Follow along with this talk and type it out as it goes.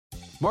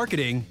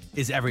Marketing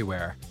is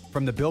everywhere.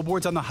 From the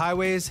billboards on the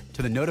highways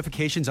to the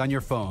notifications on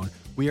your phone,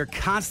 we are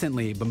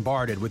constantly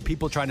bombarded with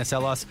people trying to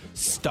sell us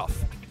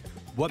stuff.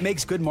 What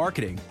makes good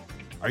marketing?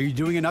 Are you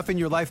doing enough in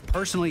your life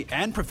personally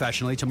and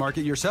professionally to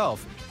market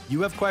yourself?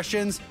 You have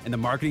questions, and the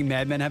Marketing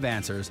Madmen have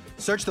answers.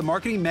 Search the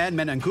Marketing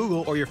Madmen on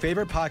Google or your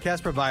favorite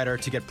podcast provider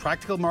to get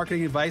practical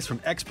marketing advice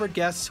from expert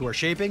guests who are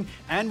shaping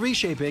and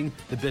reshaping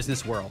the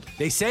business world.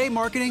 They say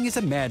marketing is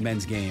a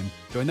madmen's game.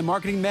 Join the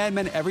Marketing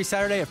Madmen every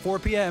Saturday at 4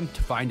 p.m.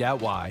 to find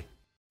out why.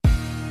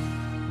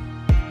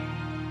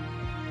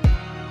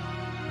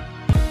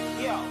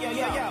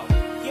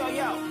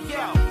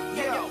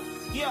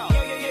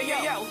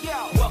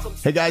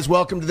 Hey guys,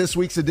 welcome to this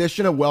week's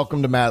edition of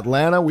Welcome to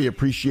Matlanta. We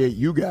appreciate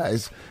you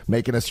guys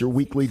making us your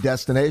weekly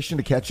destination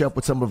to catch up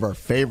with some of our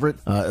favorite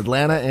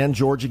Atlanta and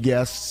Georgia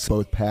guests,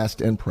 both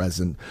past and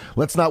present.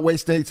 Let's not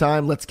waste any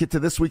time. Let's get to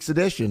this week's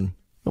edition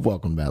of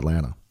Welcome to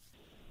Matlanta.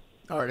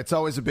 All right, it's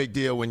always a big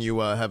deal when you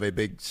have a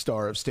big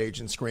star of stage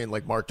and screen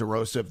like Mark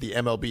DeRosa of the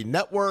MLB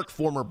Network,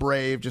 former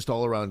Brave, just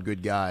all-around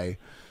good guy.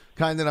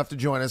 Kind enough to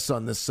join us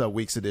on this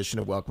week's edition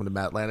of Welcome to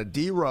Matlanta.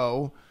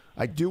 D-Row,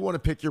 I do want to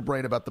pick your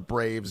brain about the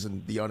Braves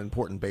and the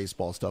unimportant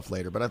baseball stuff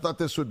later, but I thought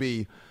this would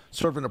be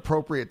sort of an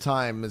appropriate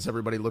time as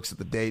everybody looks at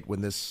the date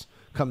when this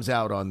comes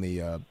out on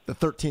the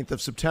 13th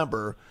of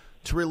September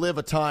to relive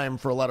a time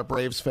for a lot of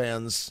Braves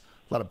fans,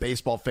 a lot of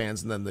baseball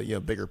fans, and then the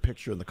bigger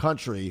picture in the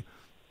country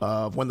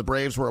of when the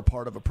Braves were a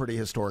part of a pretty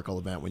historical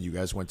event when you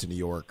guys went to New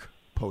York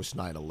post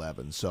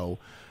 9/11. So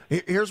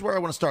here's where I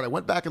want to start. I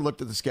went back and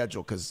looked at the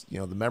schedule because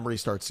the memory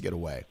starts to get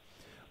away.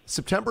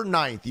 September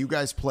 9th, you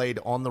guys played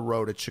on the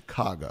road at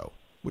Chicago,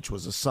 which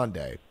was a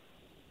Sunday.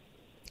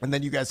 And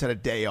then you guys had a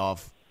day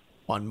off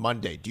on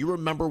Monday. Do you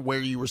remember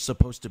where you were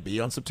supposed to be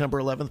on September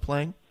 11th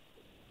playing?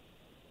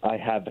 I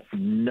have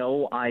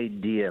no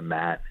idea,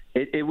 Matt.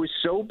 It was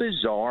so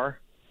bizarre.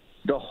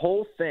 The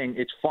whole thing,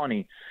 it's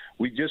funny.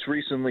 We just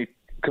recently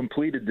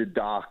completed the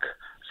doc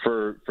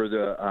for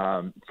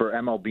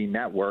MLB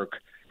Network,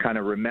 kind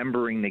of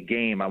remembering the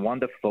game. I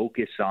wanted to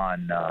focus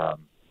on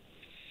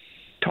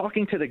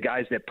talking to the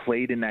guys that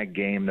played in that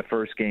game, the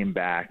first game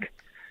back,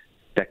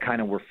 that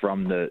kind of were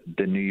from the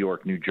New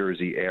York, New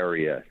Jersey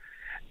area.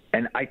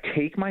 And I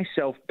take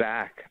myself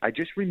back. I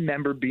just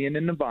remember being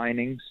in the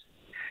Vinings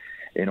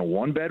in a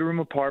one-bedroom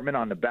apartment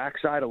on the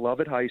backside of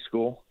Lovett High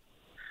School.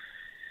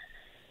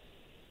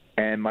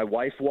 And my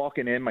wife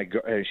walking in,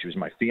 she was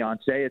my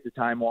fiance at the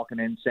time, walking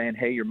in saying,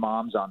 "Hey, your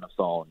mom's on the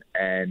phone."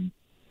 And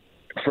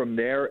from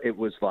there, it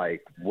was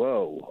like,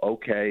 whoa,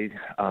 okay,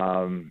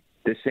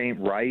 this ain't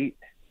right.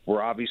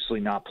 We're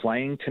obviously not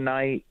playing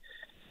tonight.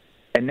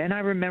 And then I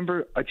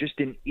remember just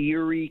an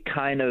eerie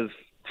kind of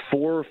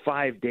 4 or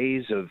 5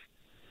 days of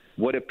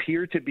what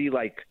appeared to be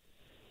like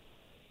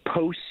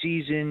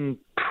postseason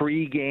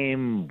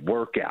pregame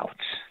workouts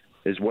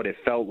is what it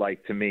felt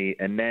like to me.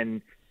 And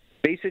then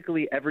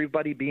basically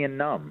everybody being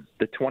numb,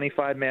 the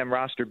 25-man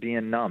roster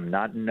being numb,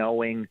 not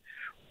knowing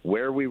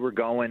where we were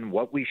going,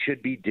 what we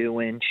should be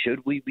doing,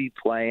 should we be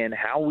playing,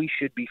 how we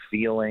should be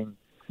feeling,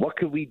 what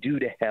could we do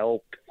to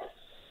help.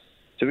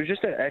 So it was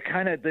just a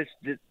kind of this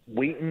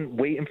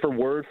waiting for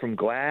word from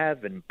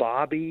Glav and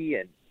Bobby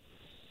and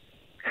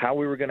how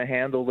we were going to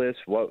handle this,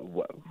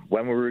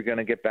 when we were going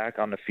to get back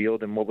on the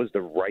field, and what was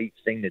the right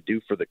thing to do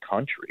for the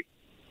country.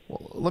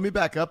 Well, let me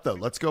back up, though.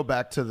 Let's go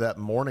back to that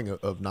morning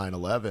of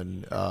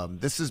 9/11.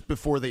 This is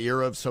before the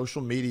era of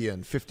social media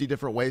and 50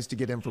 different ways to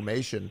get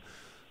information.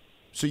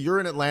 So you're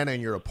in Atlanta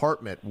in your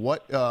apartment.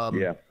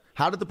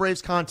 How did the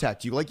Braves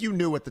contact you? Like, you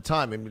knew at the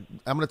time, and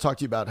I'm going to talk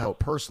to you about how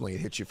personally it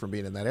hit you from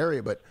being in that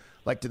area, but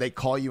like, did they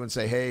call you and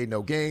say, "Hey,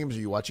 no games"? Are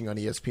you watching on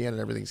ESPN and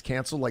everything's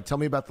canceled? Like, tell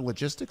me about the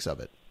logistics of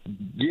it.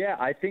 Yeah,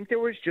 I think there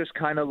was just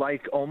kind of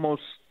like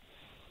almost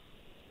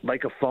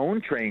like a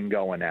phone train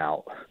going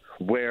out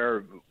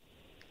where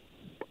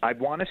I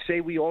want to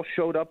say we all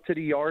showed up to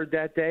the yard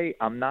that day.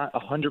 I'm not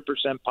 100%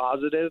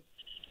 positive.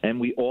 And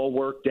we all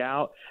worked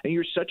out. And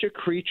you're such a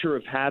creature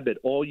of habit.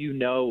 All you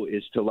know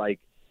is to like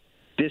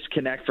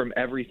disconnect from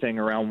everything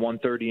around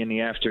 1:30 in the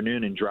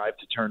afternoon and drive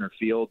to Turner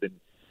Field and,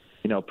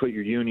 put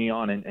your uni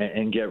on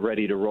and get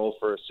ready to roll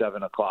for a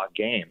 7 o'clock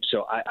game.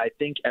 So I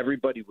think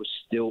everybody was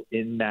still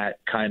in that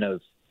kind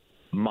of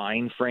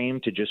mind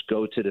frame to just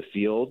go to the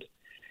field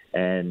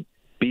and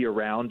be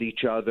around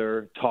each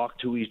other, talk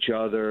to each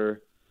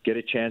other, get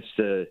a chance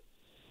to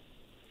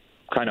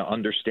kind of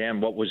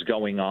understand what was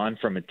going on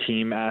from a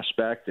team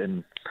aspect.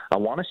 And I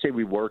want to say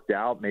we worked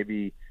out,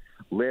 maybe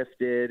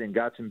lifted and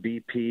got some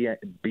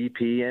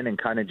BP in and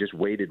kind of just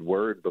waited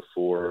word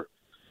before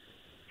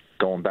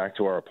going back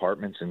to our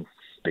apartments and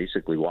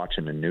basically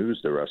watching the news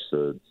the rest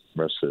of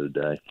the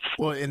day.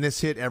 Well, and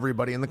this hit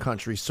everybody in the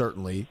country,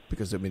 certainly,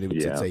 because,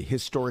 it's a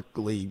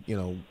historically,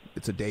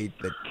 it's a date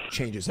that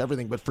changes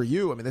everything. But for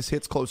you, this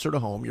hits closer to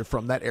home. You're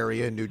from that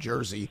area in New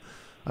Jersey.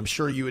 I'm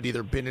sure you had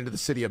either been into the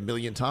city a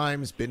million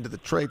times, been to the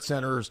trade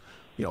centers,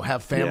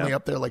 have family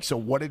up there. Like, so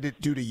what did it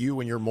do to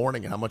you in your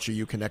morning? And how much are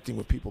you connecting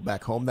with people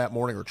back home that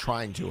morning, or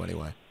trying to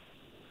anyway?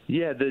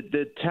 Yeah,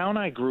 the town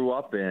I grew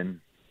up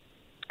in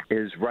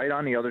is right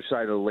on the other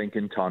side of the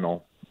Lincoln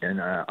Tunnel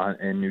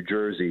in New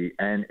Jersey,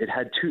 and it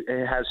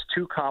has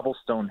two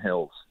cobblestone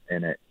hills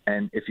in it.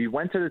 And if you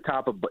went to the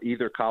top of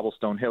either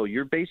cobblestone hill,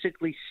 you're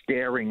basically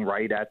staring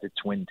right at the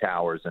Twin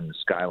Towers and the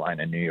skyline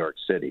in New York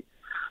City.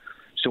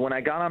 So when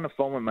I got on the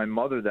phone with my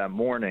mother that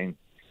morning,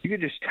 you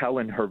could just tell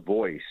in her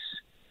voice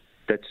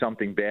that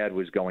something bad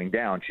was going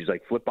down. She's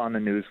like, flip on the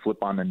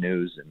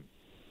news, and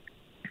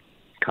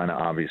kind of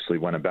obviously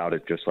went about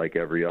it just like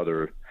every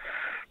other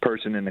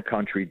person in the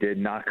country did,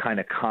 not kind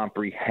of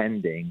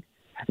comprehending.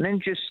 And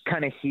then just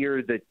kind of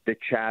hear the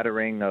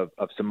chattering of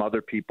some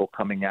other people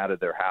coming out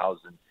of their house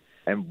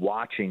and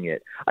watching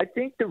it. I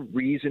think the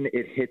reason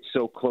it hit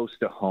so close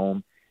to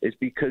home is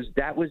because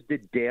that was the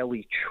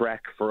daily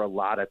trek for a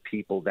lot of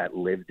people that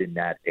lived in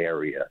that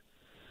area.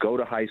 Go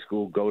to high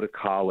school, go to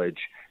college,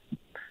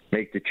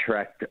 make the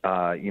trek,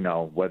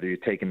 whether you're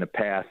taking the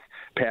PATH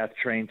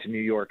train to New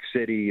York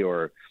City,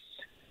 or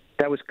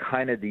that was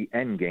kind of the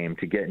end game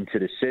to get into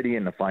the city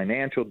in the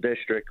financial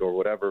district or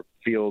whatever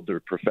field or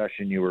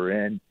profession you were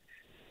in,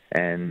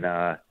 and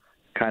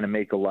kind of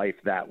make a life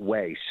that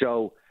way.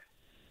 So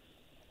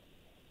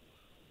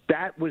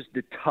that was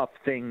the tough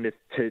thing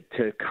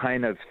to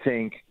kind of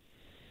think,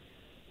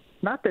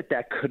 not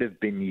that could have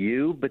been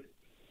you, but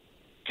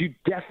you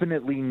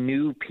definitely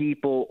knew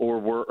people or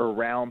were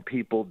around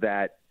people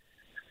that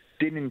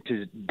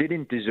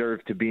didn't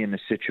deserve to be in the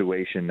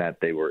situation that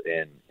they were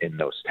in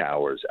those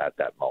towers at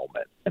that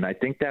moment. And I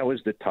think that was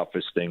the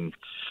toughest thing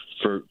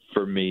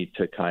for me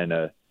to kind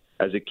of,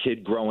 as a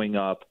kid growing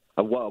up.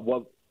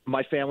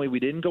 My family, we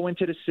didn't go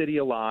into the city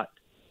a lot.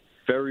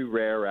 Very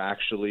rare,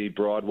 actually.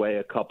 Broadway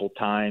a couple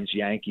times,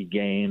 Yankee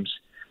games,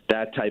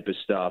 that type of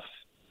stuff.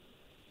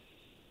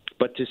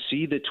 But to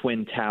see the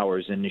Twin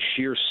Towers and the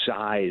sheer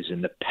size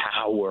and the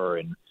power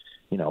and,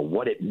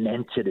 what it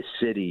meant to the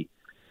city,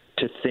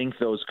 to think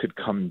those could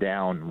come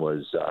down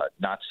was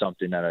not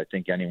something that I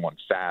think anyone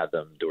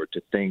fathomed, or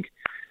to think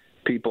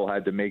people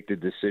had to make the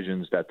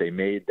decisions that they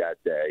made that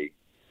day.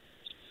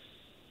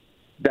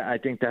 I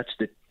think that's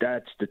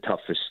the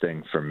toughest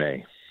thing for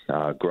me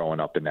growing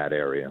up in that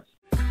area.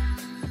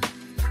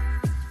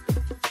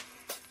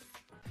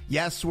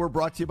 Yes, we're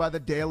brought to you by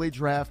the Daily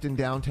Draft in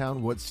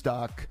downtown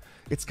Woodstock.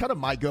 It's kind of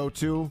my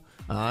go-to.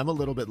 I'm a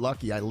little bit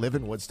lucky. I live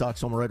in Woodstock,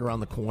 so I'm right around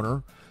the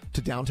corner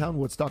to downtown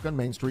Woodstock on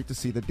Main Street to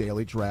see the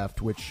Daily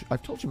Draft, which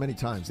I've told you many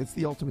times, it's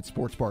the ultimate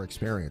sports bar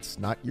experience,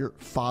 not your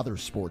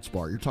father's sports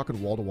bar. You're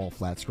talking wall-to-wall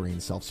flat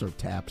screen, self-serve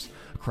taps,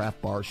 a craft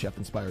bar,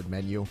 chef-inspired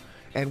menu.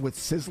 And with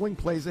sizzling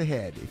plays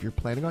ahead, if you're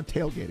planning on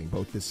tailgating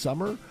both this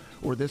summer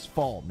or this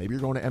fall, maybe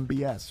you're going to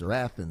MBS or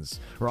Athens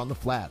or on the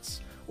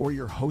Flats, or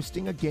you're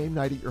hosting a game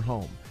night at your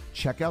home,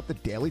 check out the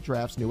Daily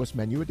Draft's newest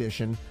menu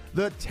addition,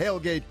 the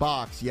Tailgate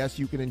Box. Yes,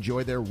 you can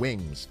enjoy their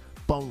wings,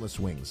 boneless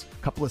wings,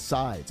 a couple of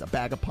sides, a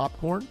bag of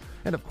popcorn,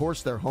 and of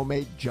course their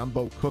homemade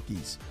jumbo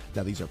cookies.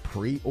 Now these are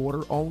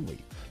pre-order only.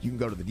 You can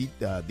go to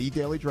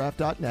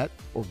thedailydraft.net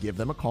or give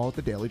them a call at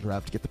the Daily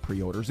Draft to get the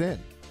pre-orders in.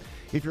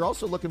 If you're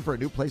also looking for a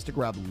new place to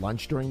grab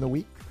lunch during the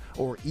week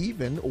or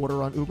even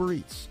order on Uber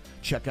Eats,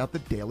 check out the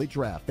Daily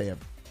Draft. They have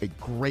a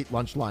great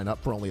lunch lineup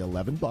for only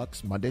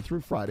 $11 Monday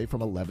through Friday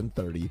from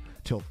 11:30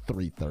 till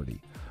 3:30.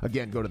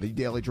 Again, go to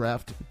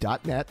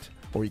thedailydraft.net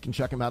or you can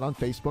check them out on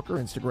Facebook or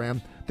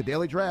Instagram. The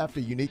Daily Draft,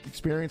 a unique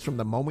experience from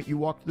the moment you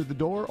walk through the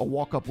door, a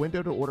walk-up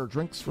window to order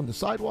drinks from the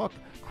sidewalk,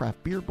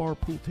 craft beer bar,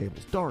 pool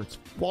tables, darts,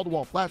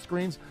 wall-to-wall flat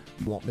screens.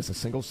 You won't miss a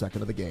single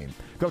second of the game.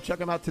 Go check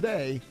them out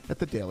today at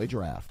the Daily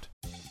Draft.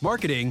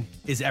 Marketing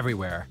is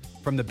everywhere.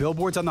 From the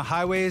billboards on the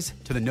highways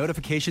to the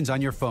notifications on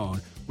your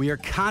phone, we are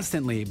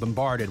constantly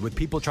bombarded with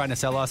people trying to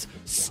sell us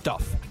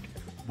stuff.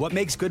 What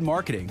makes good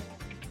marketing?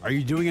 Are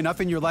you doing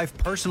enough in your life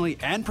personally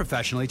and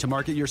professionally to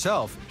market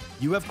yourself?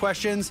 You have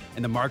questions,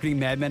 and the Marketing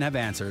Madmen have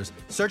answers.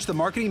 Search the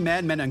Marketing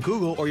Madmen on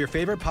Google or your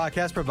favorite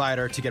podcast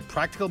provider to get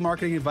practical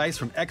marketing advice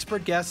from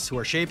expert guests who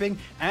are shaping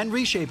and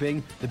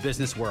reshaping the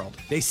business world.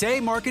 They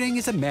say marketing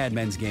is a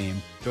madman's game.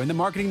 Join the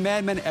Marketing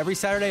Madmen every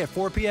Saturday at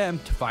 4 p.m.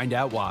 to find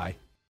out why.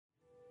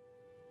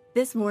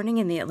 This morning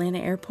in the Atlanta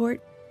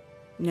airport,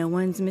 no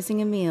one's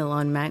missing a meal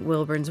on Mac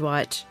Wilburn's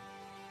watch.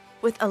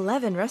 With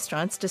 11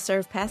 restaurants to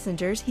serve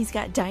passengers, he's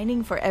got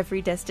dining for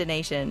every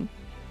destination.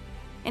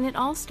 And it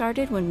all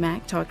started when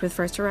Mac talked with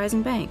First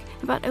Horizon Bank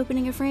about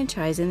opening a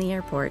franchise in the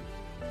airport.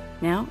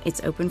 Now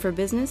it's open for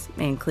business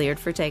and cleared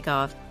for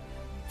takeoff.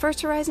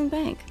 First Horizon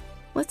Bank.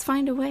 Let's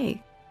find a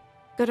way.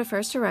 Go to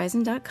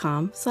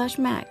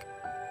firsthorizon.com/Mac.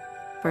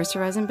 First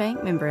Horizon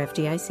Bank, member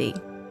FDIC.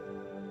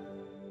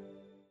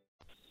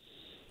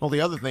 Well, the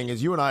other thing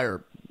is you and I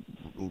are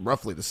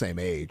roughly the same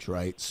age,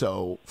 right?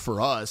 So for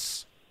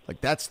us,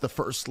 that's the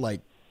first,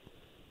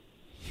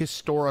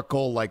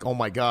 historical, oh,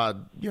 my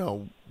God,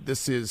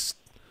 this is,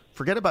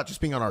 forget about just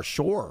being on our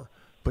shore,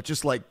 but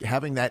just,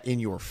 having that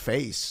in your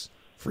face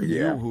for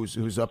you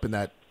who's up in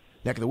that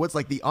neck of the woods.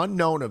 The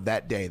unknown of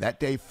that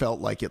day felt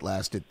like it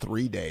lasted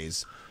 3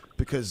 days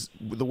because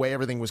the way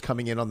everything was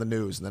coming in on the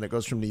news, and then it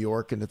goes from New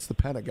York, and it's the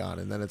Pentagon,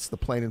 and then it's the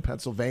plane in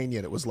Pennsylvania,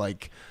 and it was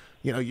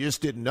you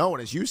just didn't know.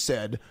 And as you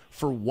said,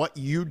 for what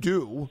you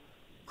do,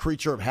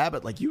 creature of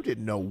habit. Like, you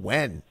didn't know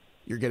when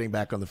you're getting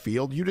back on the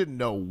field. You didn't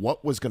know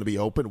what was going to be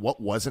open,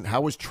 what wasn't,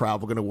 how was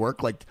travel going to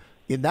work. Like,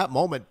 in that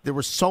moment, there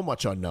was so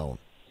much unknown.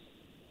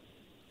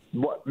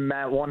 What,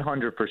 Matt,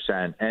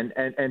 100%.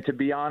 And to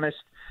be honest,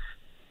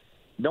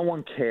 no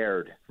one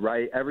cared,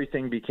 right?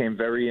 Everything became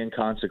very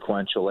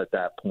inconsequential at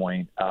that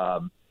point.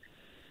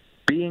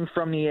 Being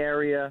from the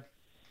area,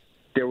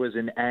 there was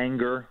an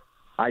anger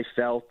I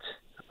felt.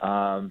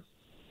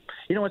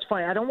 It's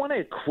funny. I don't want to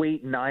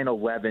equate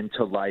 9/11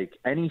 to like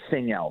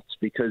anything else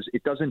because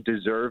it doesn't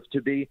deserve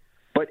to be.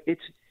 But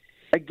it's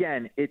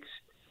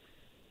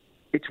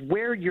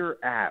where you're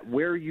at,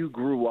 where you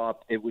grew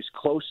up. It was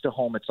close to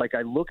home. It's like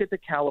I look at the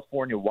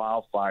California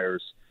wildfires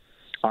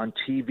on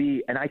TV,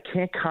 and I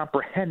can't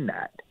comprehend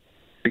that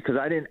because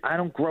I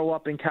don't grow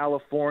up in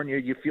California.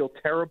 You feel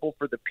terrible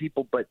for the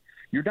people, but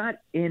you're not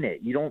in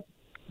it. You don't.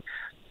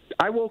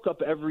 I woke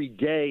up every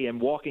day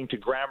and walking to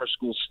grammar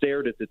school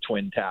stared at the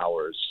Twin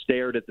Towers,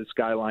 stared at the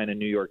skyline in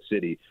New York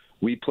City.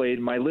 We played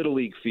my Little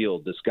League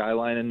field, the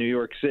skyline in New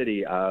York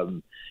City. A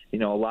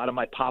lot of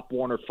my Pop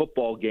Warner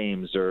football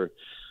games are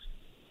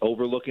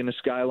overlooking the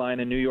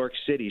skyline in New York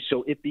City.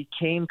 So it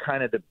became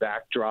kind of the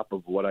backdrop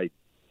of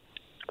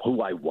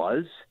who I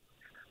was.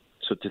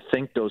 So to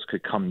think those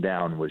could come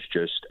down was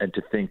just, and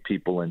to think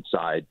people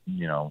inside,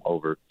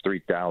 over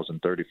 3,000,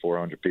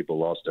 3,400 people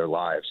lost their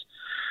lives.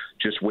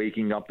 Just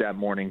waking up that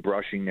morning,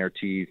 brushing their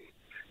teeth,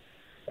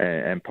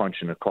 and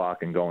punching the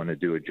clock and going to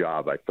do a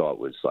job, I thought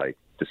was like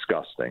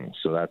disgusting.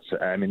 So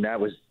that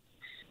was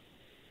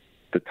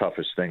the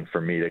toughest thing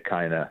for me to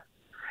kind of,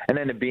 and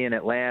then to be in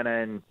Atlanta,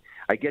 and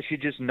I guess you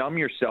just numb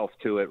yourself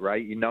to it,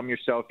 right? You numb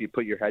yourself, you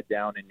put your head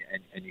down,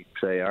 and you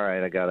say, all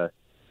right, I got a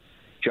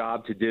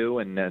job to do,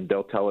 and then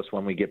they'll tell us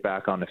when we get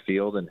back on the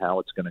field and how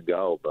it's going to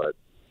go. But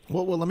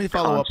well, let me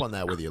follow up on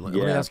that with you. Let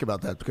me ask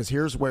about that, because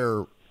here's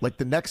where, like,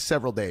 the next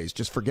several days,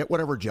 just forget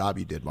whatever job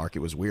you did, Mark. It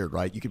was weird,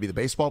 right? You could be the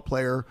baseball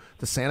player,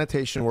 the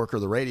sanitation worker,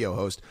 the radio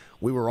host.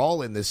 We were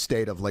all in this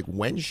state of, like,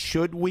 when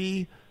should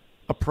we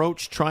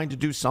approach trying to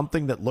do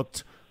something that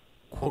looked,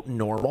 quote,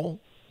 normal,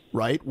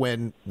 right?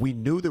 When we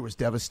knew there was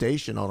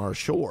devastation on our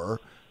shore.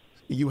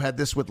 You had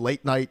this with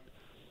late-night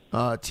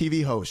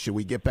TV hosts. Should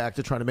we get back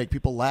to trying to make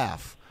people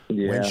laugh?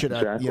 Yeah, when should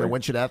exactly.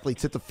 When should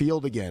athletes hit the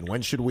field again?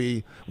 When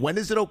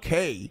is it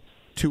okay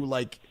to,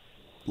 like,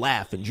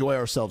 laugh, enjoy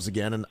ourselves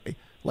again? And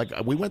like,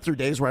 we went through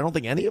days where I don't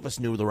think any of us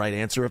knew the right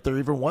answer, if there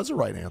even was a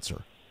right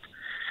answer.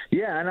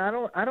 Yeah, and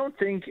I don't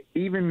think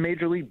even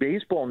Major League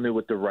Baseball knew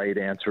what the right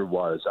answer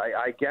was.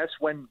 I guess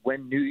when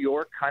New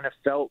York kind of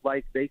felt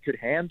like they could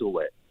handle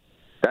it.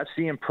 That's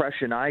the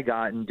impression I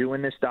got in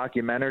doing this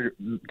documentary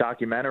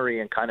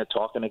and kind of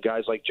talking to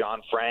guys like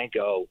John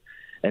Franco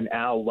and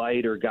Al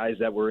Leiter, guys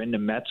that were in the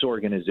Mets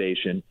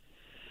organization.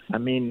 I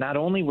mean, not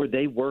only were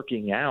they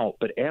working out,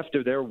 but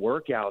after their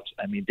workouts,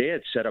 I mean, they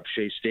had set up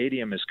Shea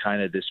Stadium as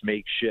kind of this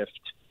makeshift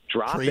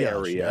drop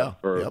area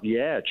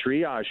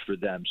triage for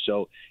them.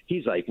 So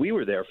he's like, we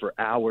were there for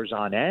hours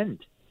on end,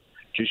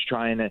 just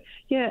trying to,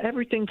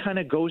 everything kind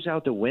of goes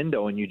out the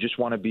window, and you just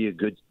want to be a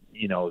good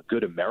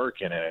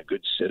American and a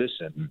good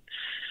citizen.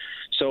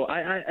 So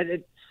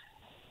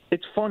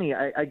it's funny.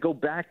 I go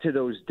back to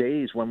those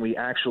days when we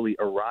actually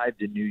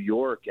arrived in New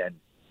York, and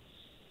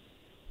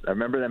I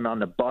remember them on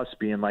the bus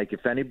being like,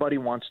 if anybody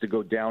wants to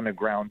go down to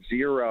ground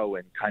zero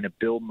and kind of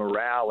build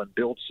morale and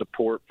build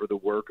support for the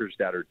workers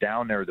that are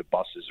down there, the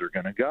buses are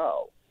going to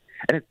go.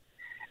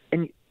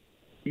 And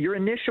your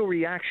initial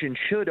reaction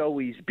should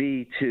always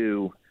be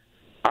to,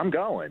 I'm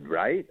going,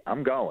 right?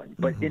 I'm going.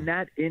 But in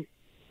that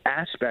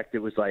aspect, it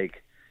was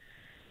like,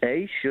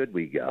 A, should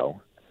we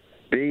go?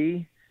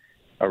 B,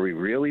 are we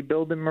really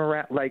building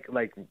morale? Like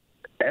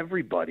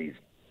everybody's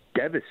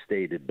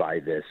devastated by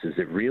this. Is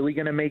it really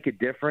going to make a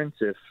difference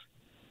if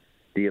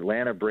the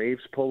Atlanta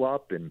Braves pull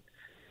up and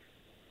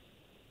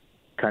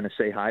kind of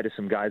say hi to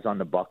some guys on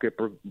the bucket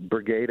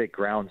brigade at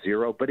ground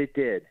zero? But it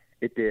did.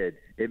 It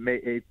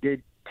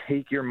did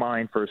take your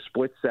mind for a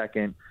split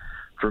second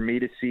for me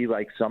to see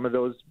like some of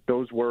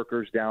those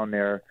workers down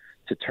there,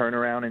 to turn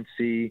around and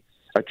see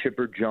a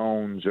Chipper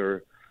Jones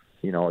or,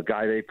 a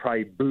guy they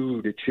probably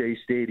booed at Shea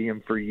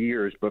Stadium for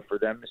years, but for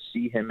them to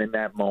see him in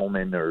that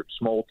moment, or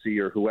Smoltzy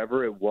or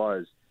whoever it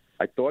was,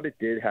 I thought it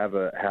did have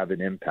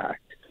an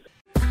impact.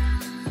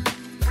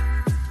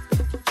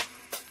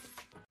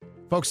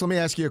 Folks, let me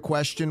ask you a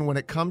question. When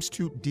it comes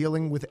to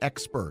dealing with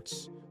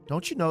experts,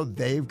 don't you know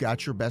they've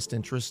got your best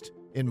interest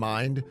in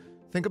mind?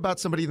 Think about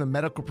somebody in the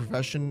medical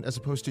profession as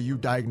opposed to you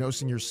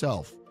diagnosing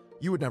yourself.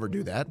 You would never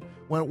do that.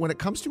 When it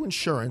comes to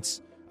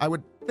insurance, I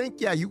would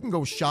think, you can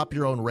go shop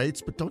your own rates,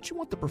 but don't you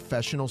want the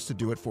professionals to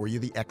do it for you,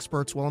 the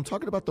experts? Well, I'm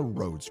talking about the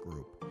Rhodes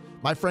Group.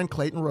 My friend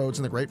Clayton Rhodes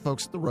and the great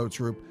folks at the Rhodes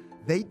Group,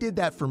 they did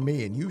that for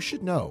me, and you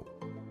should know.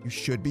 You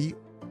should be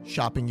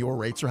shopping your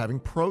rates or having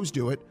pros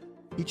do it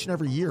each and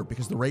every year,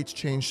 because the rates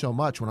change so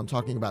much. When I'm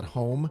talking about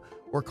home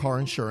or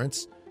car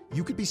insurance,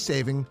 you could be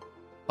saving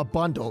a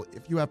bundle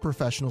if you have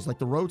professionals like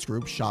the Rhodes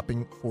Group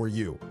shopping for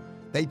you.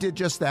 They did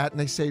just that, and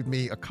they saved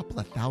me a couple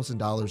of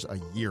 $1,000s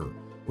a year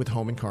with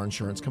home and car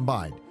insurance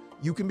combined.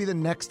 you can be the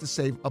next to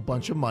save a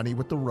bunch of money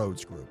with the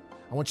Rhodes Group.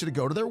 I want you to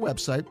go to their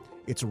website.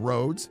 It's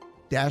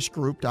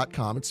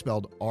Rhodes-Group.com. It's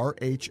spelled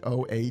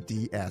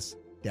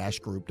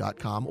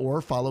RHOADS-Group.com,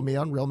 or follow me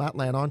on Real Matt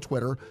Lana on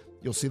Twitter.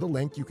 You'll see the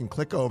link. You can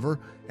click over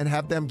and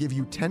have them give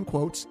you 10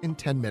 quotes in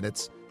 10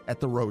 minutes at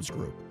the Rhodes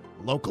Group.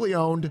 Locally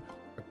owned,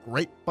 a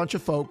great bunch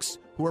of folks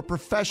who are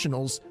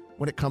professionals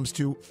when it comes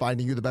to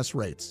finding you the best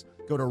rates.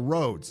 Go to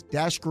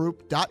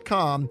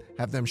Rhodes-Group.com,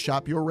 have them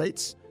shop your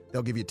rates.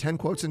 They'll give you 10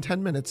 quotes in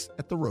 10 minutes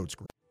at the Rhodes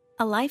Group.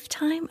 A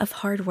lifetime of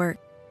hard work,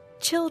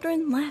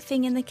 children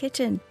laughing in the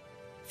kitchen,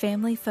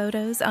 family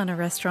photos on a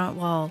restaurant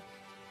wall,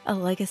 a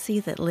legacy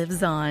that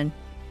lives on.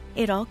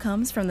 It all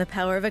comes from the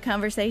power of a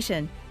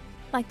conversation,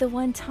 like the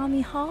one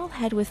Tommy Hall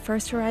had with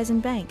First Horizon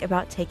Bank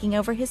about taking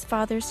over his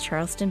father's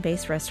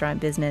Charleston-based restaurant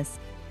business.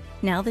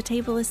 Now the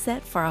table is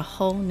set for a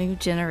whole new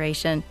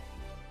generation.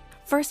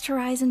 First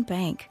Horizon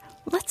Bank.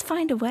 Let's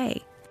find a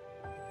way.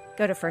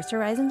 Go to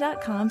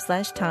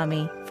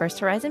firsthorizon.com/Tommy. First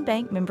Horizon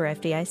Bank, member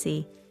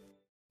FDIC.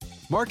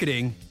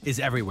 Marketing is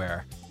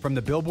everywhere. From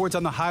the billboards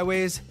on the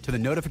highways to the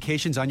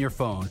notifications on your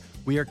phone,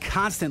 we are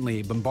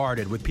constantly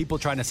bombarded with people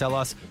trying to sell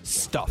us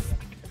stuff.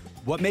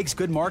 What makes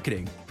good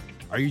marketing?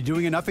 Are you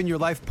doing enough in your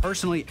life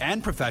personally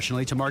and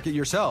professionally to market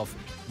yourself?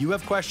 You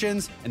have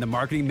questions, and the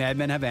Marketing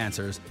Madmen have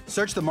answers.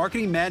 Search the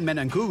Marketing Madmen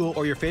on Google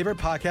or your favorite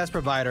podcast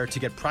provider to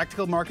get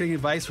practical marketing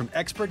advice from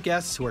expert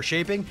guests who are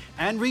shaping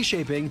and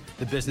reshaping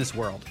the business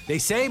world. They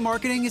say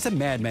marketing is a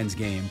madman's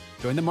game.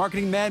 Join the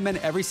Marketing Madmen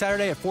every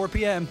Saturday at 4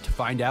 p.m. to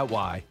find out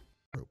why.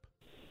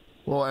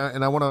 Well,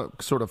 and I want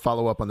to sort of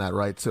follow up on that,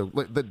 right? So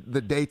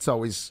the dates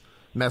always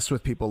mess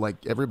with people.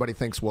 Like, everybody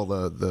thinks, well,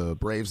 the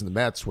Braves and the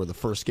Mets were the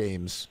first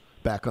games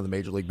back on the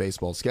Major League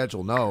Baseball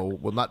schedule. No,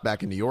 well, not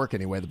back in New York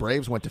anyway. The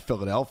Braves went to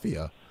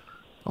Philadelphia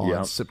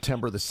on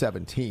September the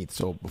 17th.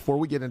 So before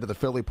we get into the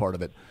Philly part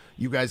of it,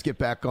 you guys get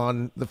back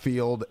on the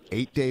field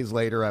 8 days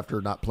later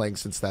after not playing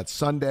since that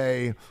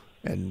Sunday.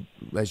 And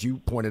as you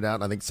pointed out,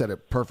 and I think said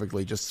it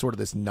perfectly, just sort of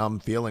this numb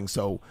feeling.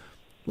 So,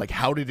 like,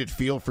 how did it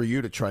feel for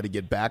you to try to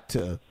get back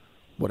to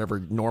whatever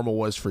normal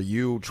was for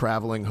you,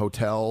 traveling,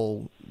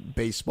 hotel,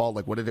 baseball?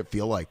 Like, what did it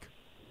feel like?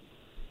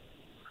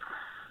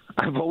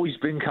 I've always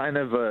been kind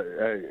of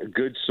a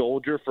good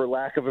soldier, for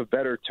lack of a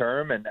better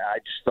term, and I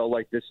just felt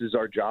like this is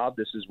our job.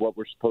 This is what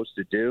we're supposed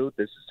to do.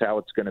 This is how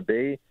it's going to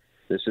be.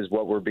 This is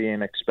what we're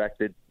being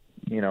expected.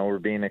 We're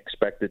being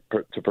expected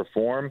to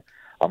perform.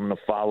 I'm going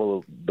to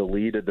follow the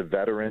lead of the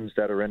veterans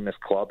that are in this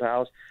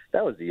clubhouse.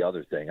 That was the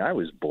other thing. I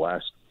was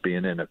blessed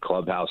being in a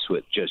clubhouse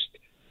with just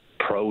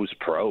pros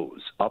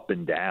up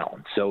and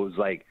down. So it was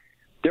like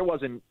there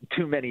wasn't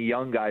too many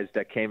young guys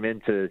that came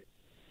into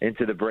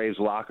the Braves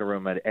locker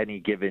room at any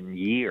given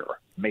year.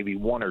 Maybe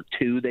one or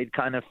two they'd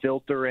kind of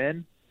filter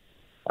in.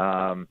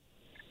 So,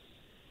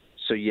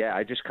 yeah,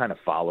 I just kind of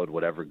followed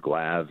whatever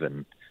Glav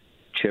and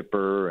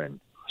Chipper and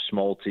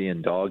Smolty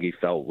and Doggy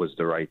felt was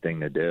the right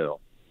thing to do.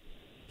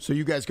 So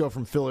you guys go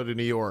from Philly to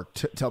New York.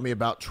 Tell me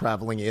about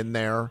traveling in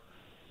there.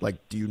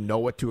 Like, do you know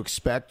what to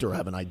expect or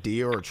have an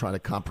idea or try to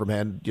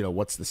comprehend,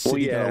 what's the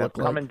city going to look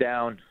like?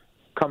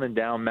 Coming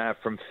down, Matt,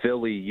 from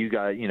Philly, you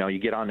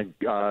get on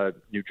the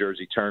New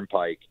Jersey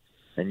Turnpike,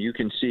 and you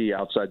can see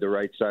outside the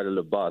right side of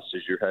the bus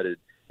as you're headed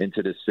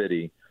into the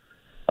city.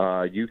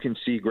 You can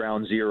see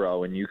Ground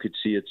Zero, and you could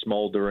see it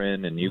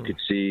smoldering, and you could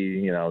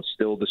see,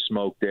 still the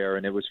smoke there.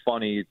 And it was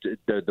funny,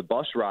 the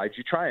bus rides,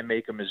 you try and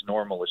make them as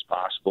normal as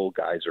possible.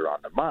 Guys are on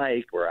the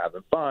mic, we're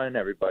having fun,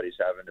 everybody's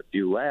having a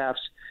few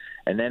laughs.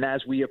 And then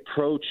as we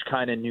approach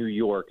kind of New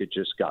York, it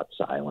just got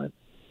silent.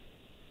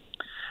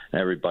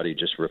 Everybody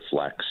just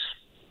reflects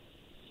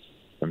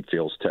and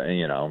feels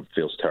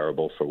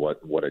terrible for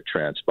what had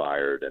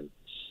transpired. And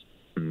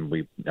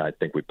I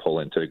think we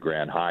pull into the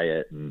Grand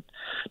Hyatt, and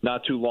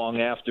not too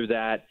long after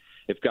that,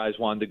 if guys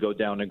wanted to go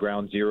down to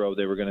Ground Zero,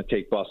 they were going to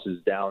take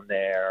buses down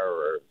there,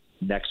 or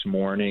next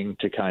morning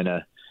to kind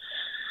of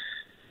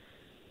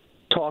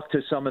talk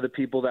to some of the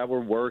people that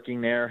were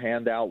working there,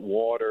 hand out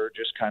water,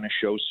 just kind of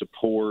show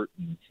support.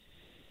 And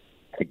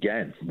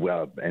again,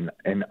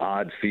 an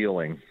odd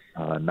feeling,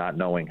 not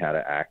knowing how to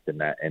act in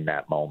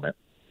that moment.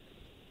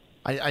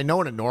 I know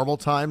in a normal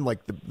time, like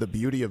the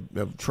beauty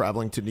of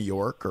traveling to New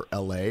York or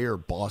L.A. or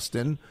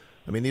Boston,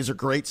 I mean, these are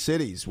great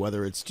cities,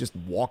 whether it's just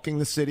walking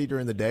the city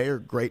during the day or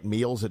great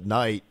meals at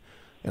night.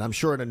 And I'm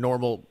sure in a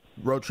normal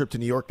road trip to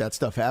New York, that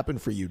stuff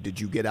happened for you. Did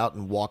you get out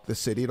and walk the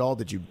city at all?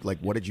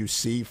 What did you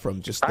see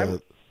from just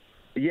the...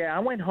 I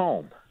went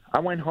home. I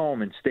went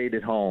home and stayed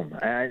at home.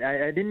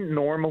 I didn't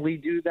normally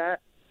do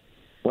that.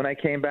 When I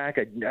came back,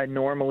 I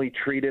normally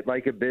treat it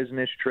like a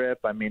business trip.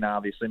 I mean,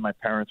 obviously, my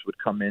parents would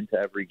come into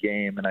every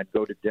game, and I'd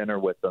go to dinner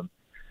with them.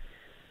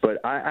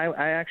 But I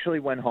actually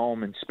went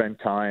home and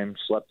spent time,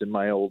 slept in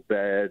my old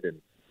bed,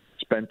 and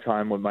spent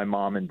time with my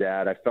mom and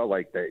dad. I felt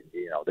like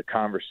the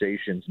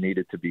conversations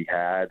needed to be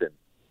had, and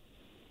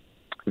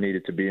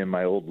needed to be in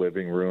my old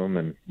living room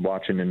and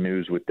watching the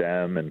news with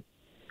them. And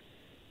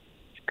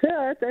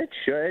yeah,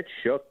 it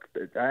shook.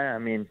 I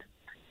mean,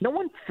 no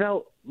one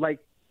felt like.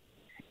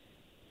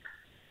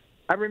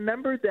 I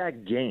remember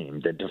that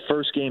game, the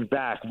first game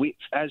back.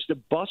 As the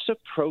bus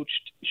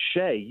approached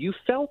Shea, you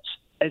felt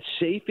as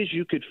safe as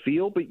you could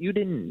feel, but you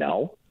didn't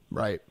know.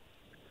 Right.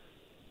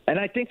 And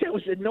I think that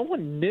was – no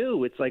one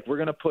knew. It's like we're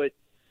going to put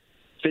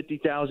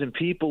 50,000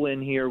 people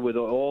in here with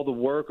all the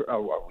work.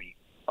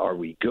 Are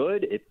we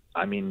good?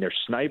 There's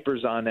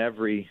snipers on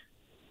every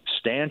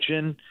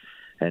stanchion,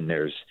 and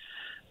there's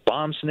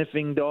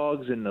bomb-sniffing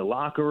dogs in the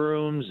locker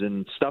rooms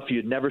and stuff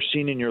you'd never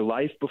seen in your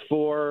life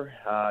before.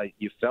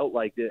 You felt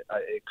like it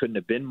couldn't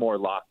have been more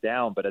locked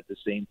down, but at the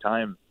same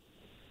time,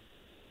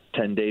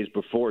 10 days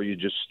before, you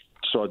just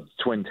saw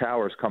Twin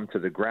Towers come to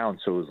the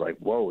ground. So it was like,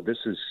 whoa, this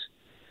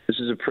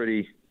is a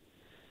pretty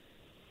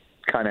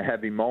kind of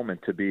heavy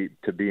moment to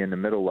be in the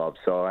middle of.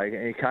 So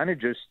I kind of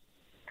just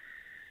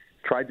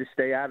tried to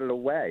stay out of the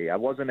way. I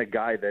wasn't a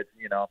guy that,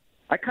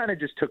 I kind of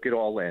just took it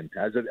all in.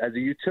 As a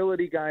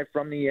utility guy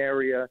from the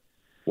area,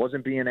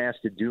 wasn't being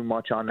asked to do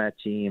much on that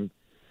team.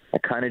 I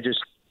kind of just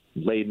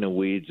laid in the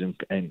weeds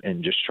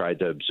and just tried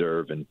to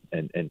observe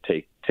and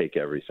take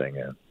everything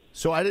in.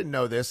 So I didn't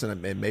know this,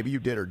 and maybe you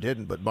did or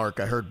didn't, but Mark,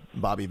 I heard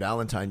Bobby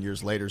Valentine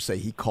years later say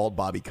he called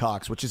Bobby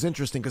Cox, which is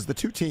interesting because the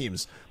two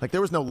teams,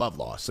 there was no love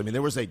loss.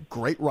 There was a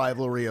great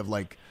rivalry of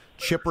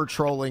Chipper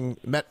trolling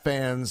Met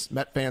fans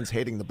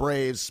hating the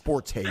Braves,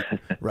 sports hate,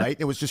 right?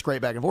 It was just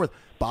great back and forth.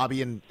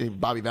 Bobby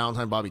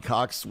Valentine, Bobby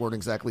Cox weren't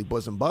exactly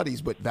bosom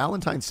buddies, but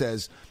Valentine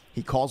says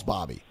he calls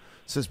Bobby,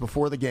 says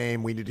before the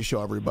game, we need to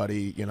show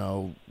everybody,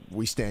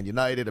 we stand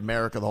united,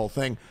 America, the whole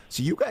thing.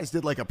 So you guys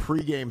did a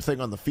pregame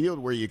thing on the field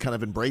where you kind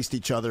of embraced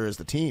each other as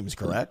the teams,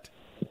 correct?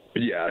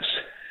 Yes.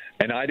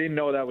 And I didn't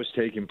know that was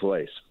taking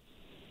place.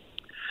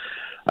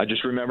 I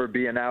just remember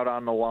being out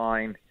on the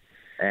line,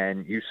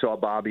 and you saw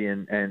Bobby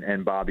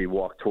and Bobby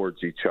walk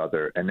towards each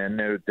other. And then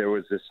there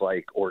was this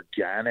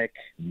organic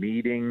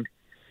meeting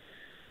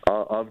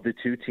of the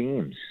two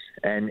teams.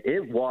 And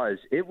it was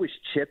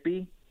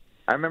chippy.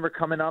 I remember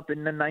coming up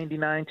in the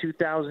 99,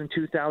 2000,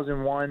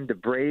 2001, the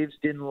Braves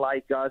didn't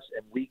like us,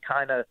 and we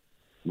kind of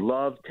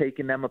loved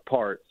taking them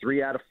apart.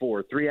 3 out of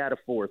 4, 3 out of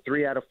 4,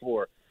 3 out of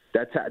 4.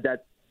 The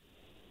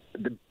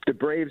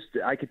Braves,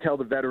 I could tell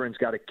the veterans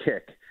got a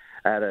kick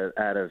out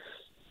of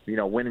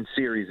winning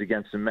series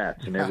against the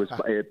Mets, and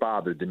it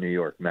bothered the New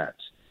York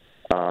Mets.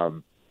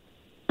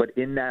 But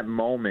in that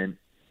moment,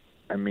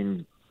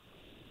 it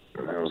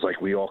was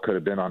like we all could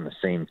have been on the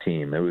same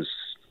team. It was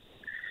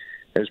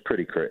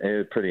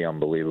pretty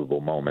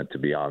unbelievable moment, to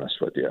be honest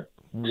with you.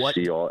 What?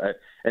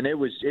 And it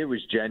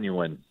was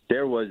genuine.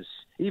 There was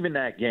even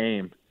that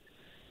game.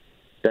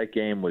 That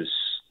game was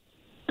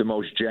the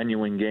most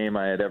genuine game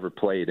I had ever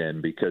played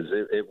in because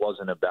it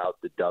wasn't about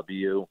the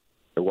W.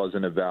 It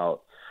wasn't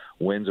about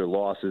wins or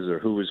losses or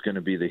who was going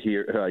to be the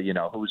hero.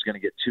 Who was going to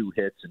get 2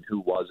 hits and who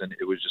wasn't.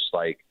 It was just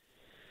like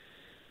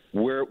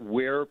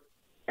we're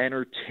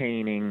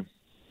entertaining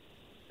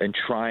and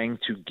trying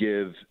to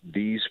give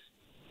these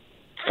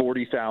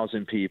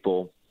 40,000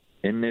 people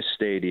in this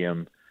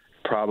stadium,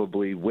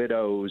 probably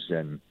widows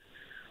and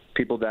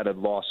people that had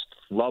lost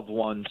loved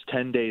ones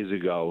 10 days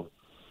ago,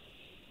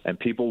 and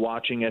people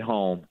watching at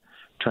home,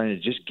 trying to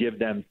just give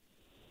them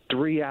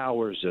 3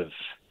 hours of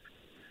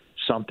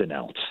something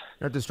else.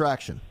 A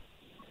distraction.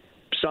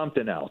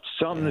 Something else.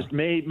 Something that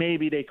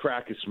maybe they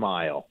crack a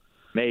smile.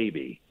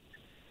 Maybe.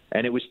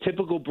 And it was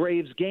typical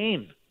Braves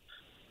game.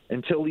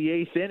 Until the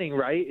 8th inning,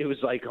 right? It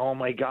was like, oh,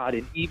 my God.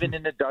 And even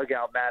in the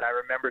dugout, Matt, I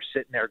remember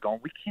sitting there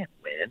going, we can't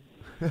win.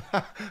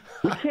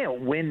 We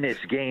can't win this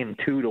game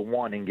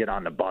 2-1 and get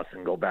on the bus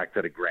and go back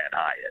to the Grand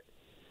Hyatt.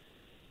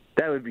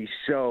 That would be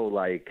so,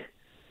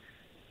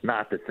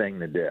 not the thing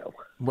to do.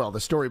 Well,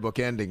 the storybook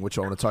ending, which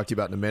I want to talk to you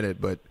about in a minute,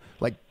 but,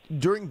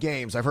 during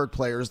games, I've heard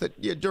players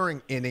that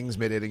during innings,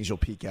 mid-innings, you'll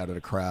peek out at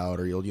a crowd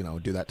or you'll,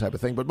 do that type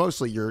of thing. But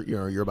mostly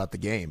you're about the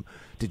game.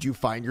 Did you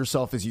find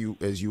yourself, as you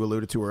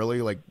alluded to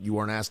earlier, you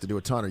weren't asked to do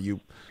a ton? Are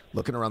you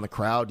looking around the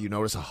crowd? Do you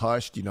notice a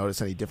hush? Do you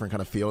notice any different kind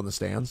of feel in the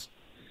stands?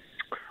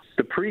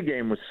 The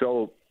pregame was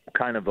so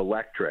kind of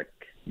electric.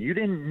 You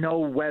didn't know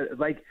whether,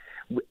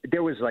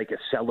 there was a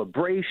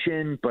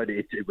celebration, but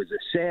it was a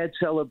sad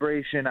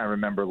celebration. I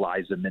remember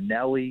Liza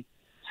Minnelli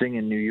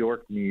singing New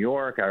York, New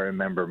York. I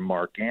remember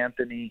Mark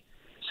Anthony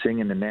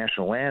singing the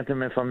national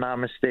anthem, if I'm not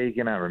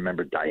mistaken. I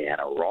remember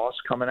Diana Ross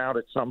coming out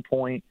at some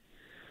point.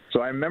 So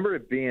I remember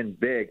it being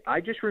big.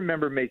 I just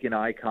remember making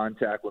eye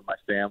contact with my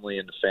family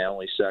in the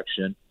family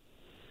section.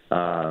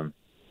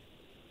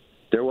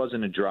 There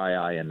wasn't a dry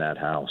eye in that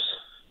house.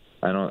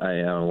 A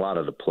lot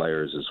of the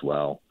players as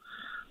well.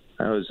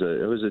 That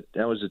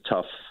was a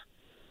tough,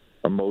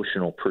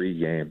 emotional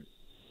pregame.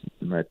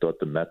 And I thought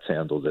the Mets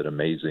handled it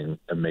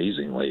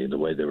amazingly, the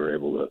way they were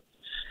able to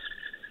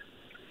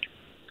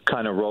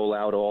kind of roll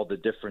out all the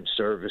different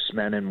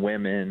servicemen and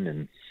women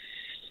and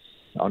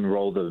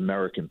unroll the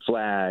American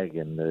flag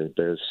and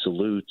the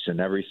salutes and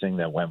everything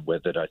that went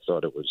with it. I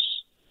thought it was,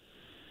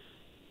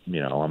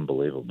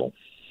 unbelievable.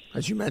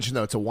 As you mentioned,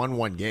 though, it's a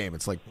 1-1 game.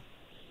 It's like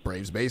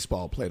Braves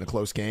baseball playing a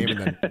close game, and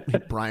then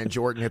Brian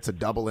Jordan hits a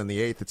double in the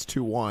 8th. It's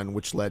 2-1,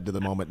 which led to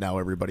the moment now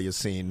everybody has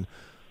seen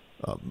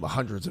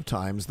hundreds of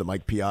times, the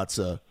Mike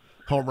Piazza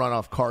home run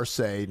off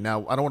Carsey.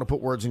 Now, I don't want to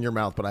put words in your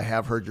mouth, but I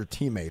have heard your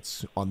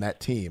teammates on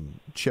that team,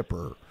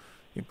 Chipper,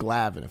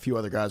 Glavin, a few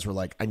other guys were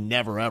like, I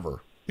never,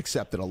 ever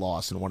accepted a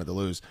loss and wanted to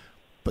lose.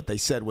 But they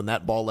said when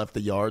that ball left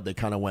the yard, they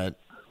kind of went,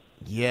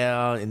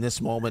 yeah, in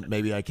this moment,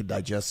 maybe I could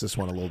digest this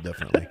one a little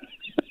differently.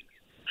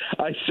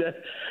 I said,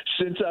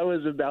 since I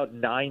was about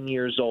 9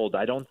 years old,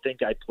 I don't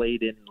think I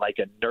played in like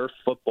a Nerf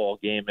football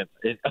game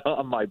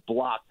on my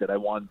block that I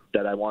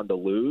wanted to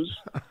lose.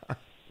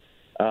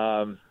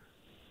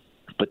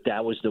 But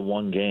that was the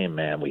one game,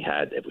 man, we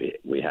had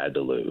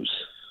to lose.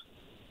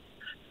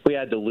 We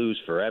had to lose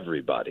for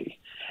everybody.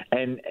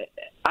 And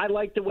I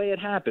like the way it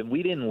happened.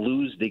 We didn't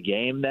lose the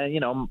game. Then,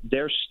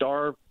 their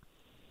star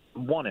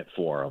won it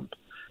for them.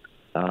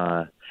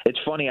 It's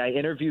funny. I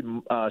interviewed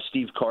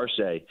Steve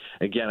Carsey.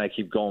 Again, I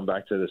keep going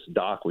back to this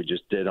doc we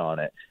just did on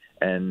it.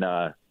 And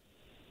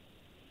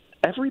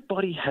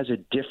everybody has a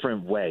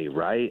different way,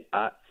 right?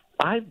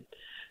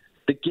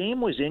 The game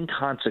was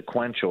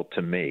inconsequential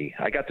to me.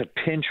 I got to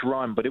pinch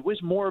run, but it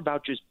was more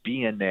about just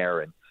being there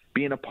and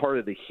being a part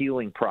of the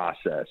healing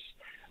process.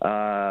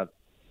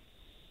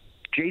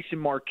 Jason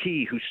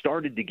Marquis, who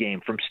started the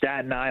game from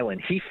Staten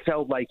Island, he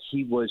felt like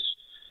he was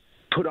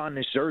put on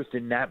this earth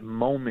in that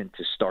moment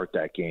to start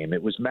that game.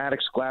 It was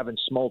Maddox, Glavin,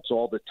 Smoltz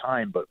all the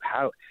time, but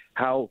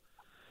how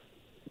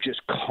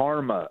just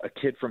karma, a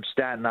kid from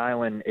Staten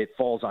Island, it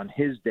falls on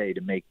his day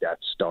to make that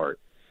start.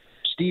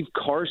 Steve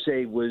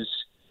Carsey was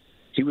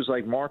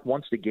like, Mark,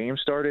 once the game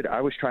started,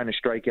 I was trying to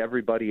strike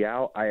everybody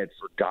out. I had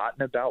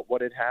forgotten about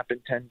what had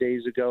happened 10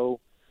 days ago.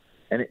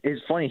 And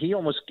it's funny, he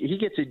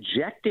gets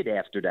ejected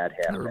after that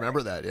half. I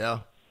remember that,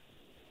 yeah.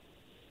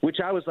 Which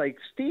I was like,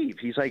 Steve,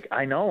 he's like,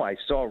 I know, I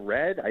saw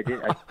red. I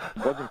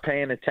wasn't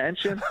paying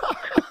attention.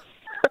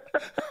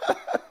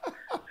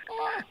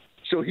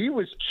 So he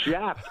was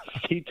chapped.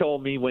 He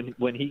told me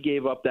when he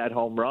gave up that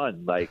home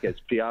run, like as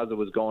Piazza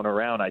was going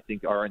around, I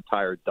think our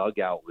entire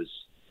dugout was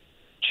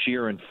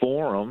cheering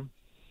for him.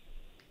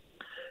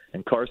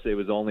 And Carsey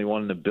was the only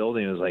one in the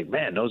building who was like,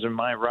 man, those are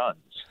my runs.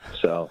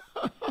 So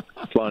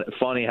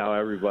funny how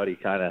everybody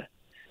kind of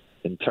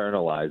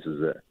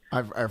internalizes it.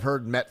 I've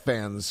heard Met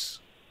fans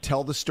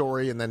tell the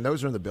story, and then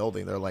those are in the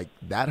building. They're like,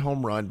 that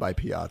home run by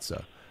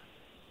Piazza,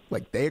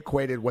 like they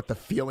equated what the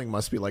feeling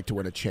must be like to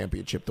win a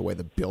championship, the way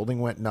the building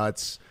went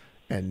nuts.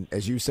 And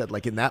as you said,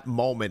 like in that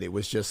moment, it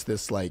was just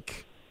this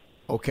like,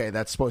 okay,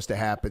 that's supposed to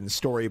happen.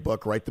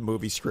 Storybook, write the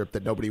movie script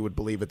that nobody would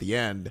believe at the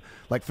end.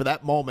 Like for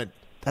that moment,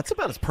 that's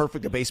about as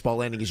perfect a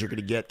baseball ending as you're going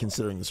to get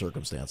considering the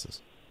circumstances.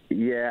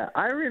 Yeah,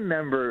 I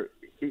remember.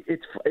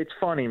 It's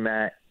funny,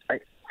 Matt.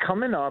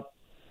 Coming up,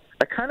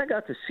 I kind of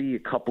got to see a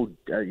couple,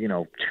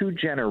 two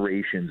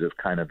generations of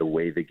kind of the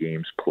way the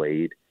game's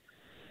played.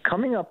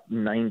 Coming up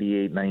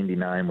 98,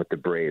 99 with the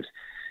Braves,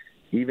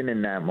 even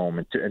in that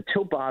moment,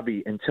 until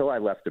I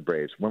left the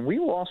Braves, when we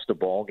lost the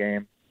ball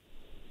game,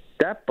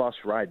 that bus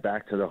ride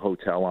back to the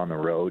hotel on the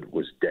road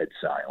was dead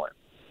silent.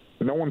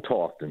 No one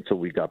talked until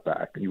we got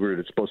back. You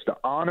were supposed to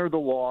honor the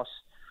loss,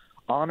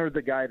 honor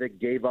the guy that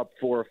gave up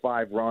 4 or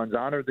 5 runs,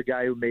 honor the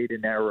guy who made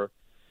an error.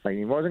 Like,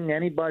 it wasn't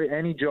any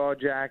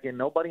jaw-jacking,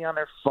 nobody on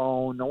their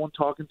phone, no one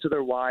talking to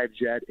their wives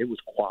yet. It was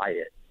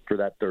quiet for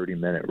that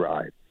 30-minute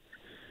ride.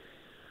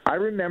 I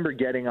remember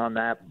getting on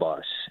that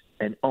bus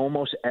and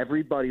almost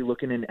everybody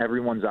looking in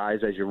everyone's eyes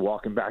as you're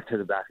walking back to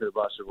the back of the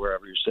bus or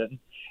wherever you're sitting.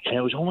 And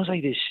it was almost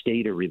like this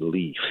state of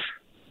relief.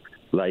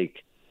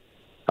 Like,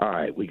 all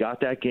right, we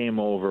got that game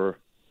over.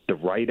 The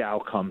right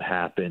outcome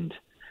happened.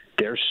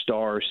 Their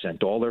stars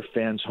sent all their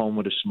fans home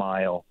with a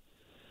smile.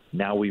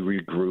 Now we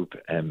regroup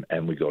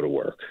and we go to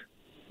work.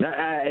 Now,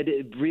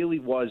 it really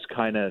was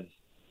kind of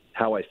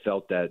how I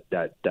felt that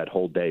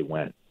whole day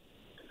went.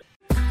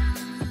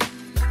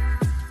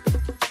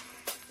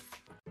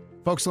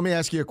 Folks, let me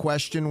ask you a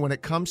question. When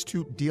it comes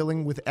to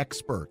dealing with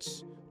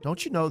experts,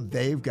 don't you know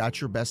they've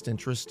got your best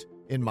interest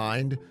in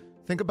mind?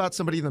 Think about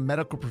somebody in the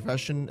medical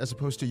profession as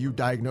opposed to you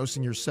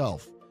diagnosing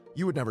yourself.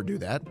 You would never do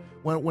that.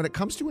 When it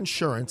comes to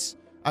insurance,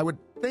 I would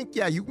think,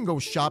 yeah, you can go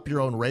shop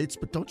your own rates,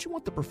 but don't you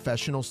want the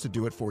professionals to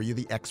do it for you,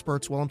 the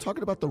experts? Well, I'm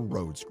talking about the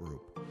Rhodes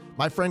Group.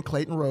 My friend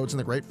Clayton Rhodes and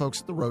the great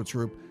folks at the Rhodes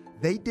Group,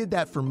 they did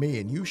that for me,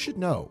 and you should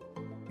know.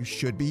 You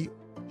should be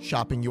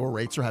shopping your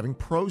rates or having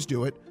pros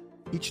do it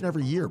each and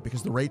every year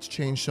because the rates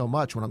change so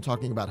much. When I'm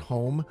talking about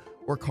home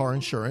or car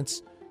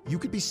insurance, you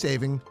could be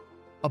saving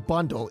a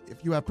bundle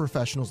if you have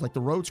professionals like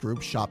the Rhodes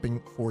Group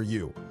shopping for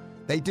you.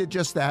 They did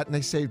just that, and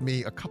they saved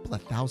me a couple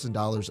of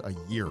 $1,000s a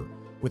year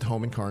with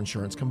home and car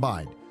insurance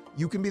combined.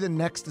 You can be the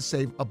next to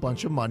save a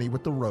bunch of money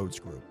with the Rhodes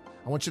Group.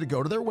 I want you to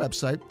go to their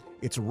website.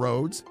 It's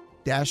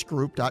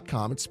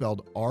Rhodes-Group.com. It's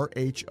spelled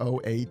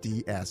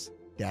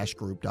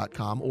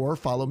RHOADS-Group.com, or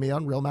follow me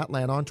on Real Matt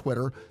Lana on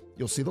Twitter.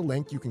 You'll see the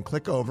link. You can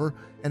click over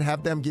and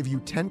have them give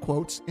you 10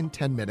 quotes in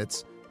 10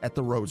 minutes at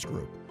the Rhodes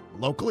Group.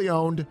 Locally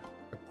owned,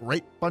 a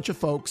great bunch of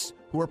folks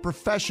who are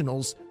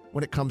professionals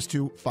when it comes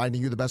to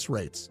finding you the best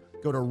rates.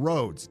 Go to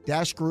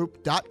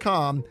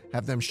Rhodes-Group.com.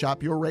 Have them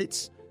shop your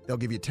rates. They'll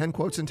give you 10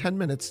 quotes in 10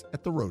 minutes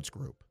at the Rhodes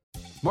Group.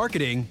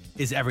 Marketing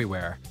is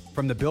everywhere.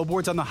 From the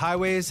billboards on the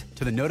highways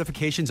to the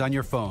notifications on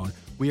your phone,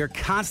 we are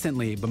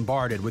constantly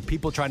bombarded with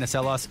people trying to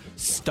sell us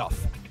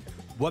stuff.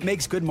 What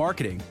makes good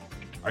marketing?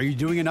 Are you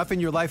doing enough in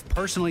your life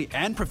personally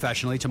and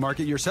professionally to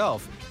market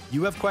yourself?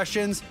 You have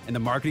questions, and the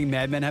Marketing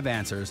Madmen have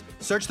answers.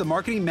 Search the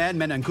Marketing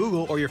Madmen on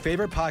Google or your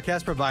favorite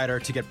podcast provider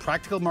to get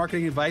practical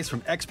marketing advice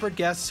from expert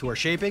guests who are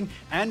shaping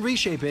and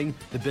reshaping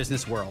the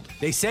business world.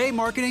 They say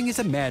marketing is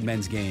a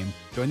madman's game.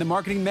 Join the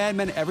Marketing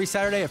Madmen every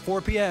Saturday at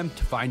 4 p.m.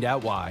 to find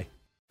out why.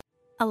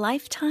 A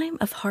lifetime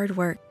of hard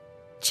work,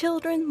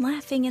 children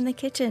laughing in the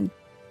kitchen,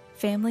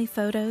 family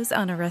photos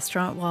on a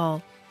restaurant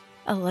wall,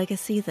 a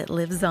legacy that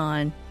lives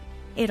on.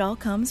 It all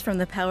comes from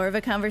the power of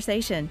a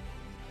conversation,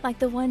 like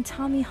the one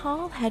Tommy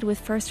Hall had with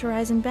First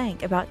Horizon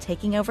Bank about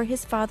taking over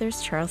his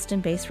father's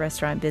Charleston-based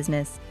restaurant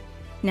business.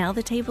 Now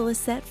the table is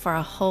set for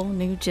a whole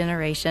new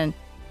generation.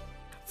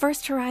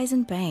 First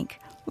Horizon Bank.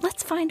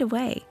 Let's find a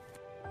way.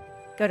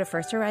 Go to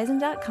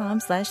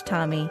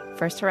firsthorizon.com/Tommy.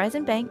 First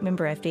Horizon Bank,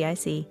 member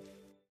FDIC.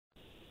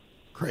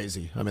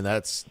 Crazy. I mean,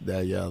 that's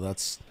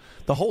the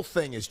whole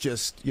thing is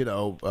just,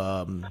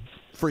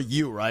 for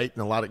you, right?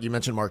 And a lot of, you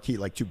mentioned Marquis,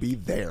 like to be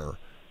there.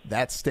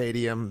 That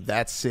stadium,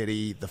 that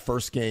city, the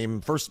first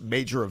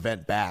major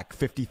event back,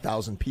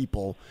 50,000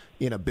 people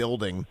in a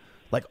building,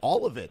 like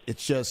all of it.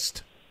 It's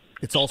also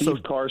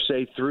Steve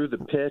Carsey threw the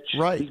pitch.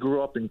 Right. He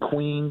grew up in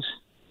Queens.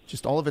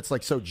 Just all of it's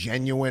like so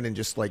genuine and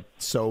just like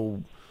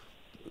so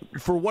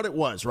for what it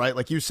was, right?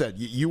 Like you said,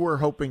 you were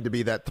hoping to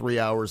be that 3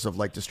 hours of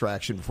like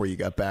distraction before you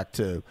got back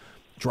to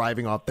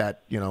driving off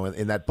that,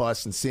 in that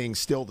bus and seeing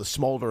still the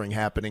smoldering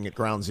happening at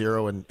Ground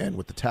Zero and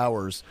with the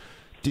towers.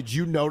 Did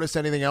you notice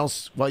anything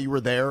else while you were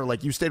there?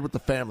 Like, you stayed with the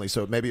family,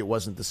 so maybe it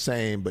wasn't the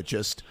same, but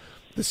just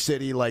the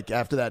city, like,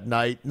 after that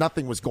night,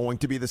 nothing was going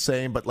to be the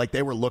same, but, like,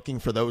 they were looking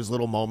for those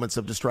little moments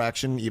of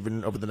distraction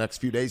even over the next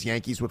few days.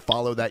 Yankees would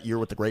follow that year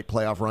with the great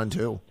playoff run,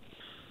 too.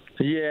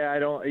 I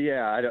don't.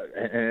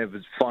 And it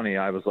was funny.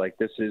 I was like,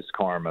 this is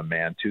karma,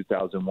 man.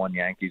 2001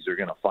 Yankees are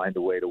going to find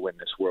a way to win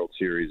this World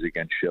Series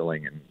against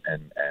Schilling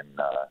and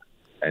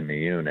the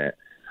unit,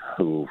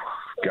 who,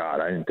 God,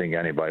 I didn't think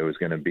anybody was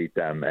going to beat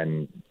them,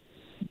 and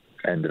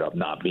ended up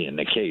not being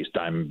the case.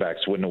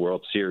 Diamondbacks win the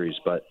World Series.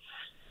 But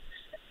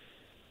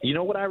you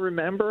know what I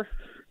remember?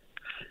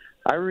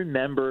 I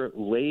remember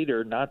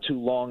later, not too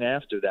long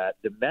after that,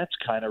 the Mets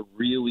kind of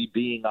really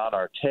being on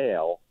our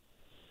tail.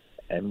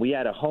 And we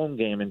had a home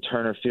game in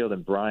Turner Field,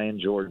 and Brian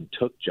Jordan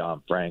took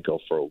John Franco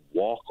for a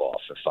walk-off,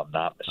 if I'm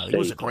not mistaken. I think it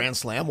was a Grand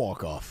Slam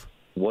walk-off.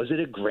 Was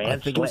it a Grand Slam?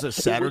 I think it was a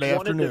Saturday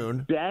afternoon. One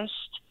of the best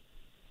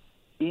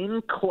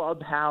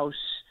in-clubhouse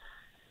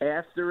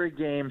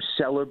after-a-game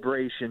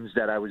celebrations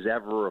that I was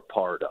ever a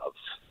part of.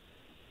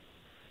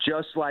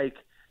 Just like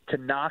to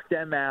knock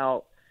them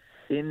out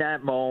in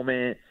that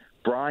moment,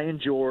 Brian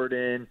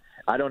Jordan,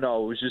 I don't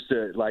know, it was just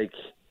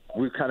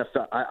we kind of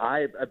felt,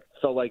 I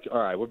felt like,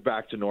 all right, we're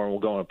back to normal,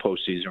 we're going to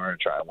postseason, we're going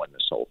to try and win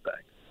this whole thing.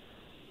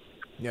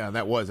 Yeah,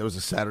 it was a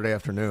Saturday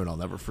afternoon. I'll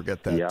never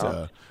forget that.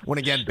 Yeah. When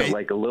again,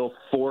 like a little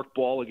fork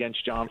ball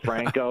against John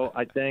Franco,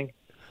 I think.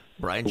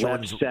 Brian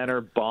Jordan's left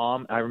center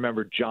bomb. I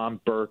remember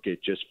John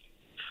Burkett just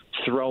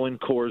throwing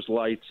Coors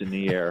Lights in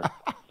the air.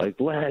 Like,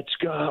 let's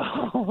go.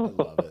 I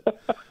love it.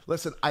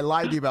 Listen, I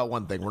lied to you about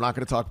one thing. We're not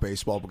going to talk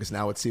baseball because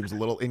now it seems a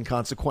little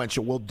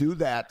inconsequential. We'll do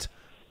that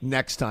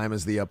next time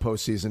as the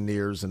postseason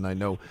nears. And I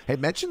know, hey,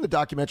 mention the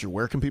documentary.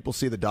 Where can people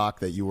see the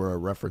doc that you were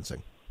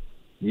referencing?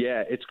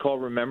 Yeah, it's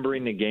called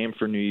Remembering the Game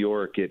for New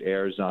York. It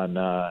airs on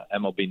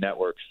MLB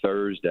Network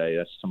Thursday.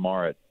 That's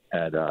tomorrow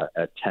at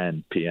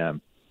 10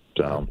 p.m.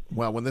 So.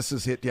 Well, when this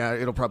is hit,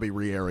 it'll probably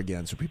re-air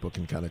again, so people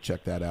can kind of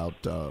check that out.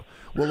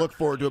 We'll look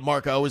forward to it.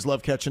 Mark, I always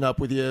love catching up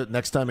with you.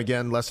 Next time,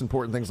 again, less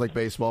important things like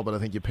baseball, but I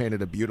think you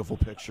painted a beautiful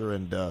picture,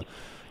 and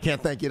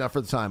can't thank you enough for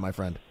the time, my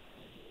friend.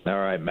 All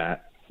right,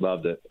 Matt.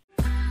 Loved it.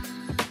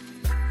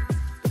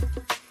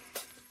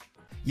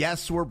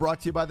 Yes, we're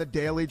brought to you by the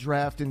Daily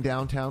Draft in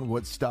downtown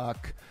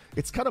Woodstock.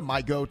 It's kind of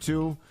my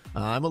go-to.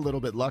 I'm a little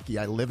bit lucky.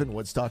 I live in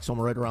Woodstock, so I'm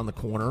right around the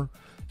corner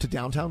to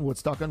downtown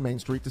Woodstock on Main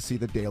Street to see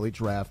the Daily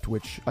Draft,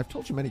 which I've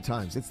told you many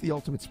times, it's the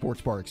ultimate sports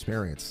bar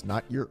experience,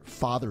 not your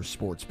father's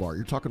sports bar.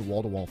 You're talking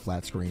wall-to-wall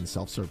flat screen,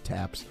 self-serve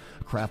taps,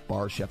 a craft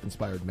bar,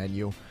 chef-inspired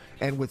menu,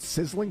 and with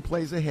sizzling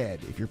plays ahead,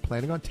 if you're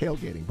planning on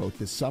tailgating both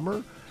this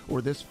summer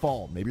or this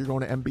fall, maybe you're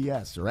going to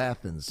MBS or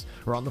Athens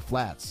or on the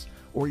Flats,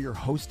 or you're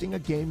hosting a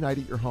game night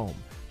at your home,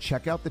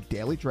 check out the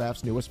Daily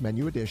Draft's newest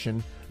menu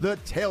addition, the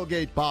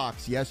Tailgate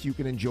Box. Yes, you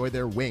can enjoy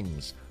their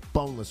wings,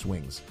 boneless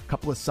wings, a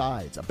couple of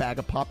sides, a bag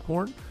of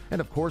popcorn, and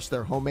of course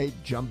their homemade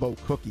jumbo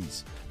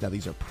cookies. Now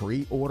these are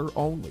pre-order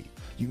only.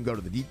 You can go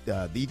to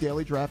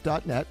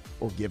thedailydraft.net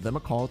or give them a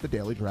call at the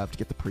Daily Draft to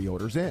get the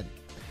pre-orders in.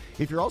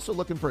 If you're also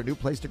looking for a new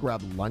place to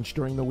grab lunch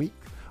during the week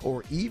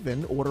or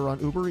even order on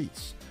Uber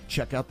Eats,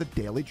 check out the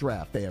Daily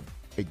Draft. They have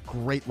a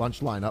great lunch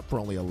lineup for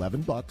only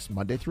 $11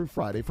 Monday through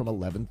Friday from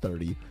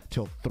 11:30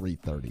 till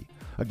 3:30.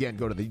 Again,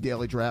 go to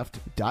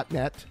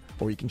thedailydraft.net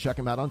or you can check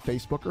them out on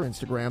Facebook or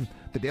Instagram.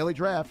 The Daily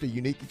Draft, a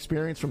unique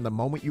experience from the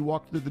moment you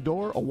walk through the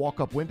door, a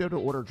walk-up window to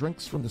order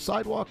drinks from the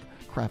sidewalk,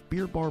 craft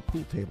beer bar,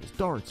 pool tables,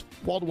 darts,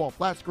 wall-to-wall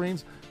flat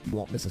screens. You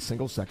won't miss a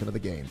single second of the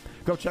game.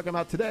 Go check them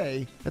out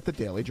today at The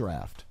Daily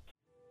Draft.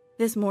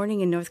 This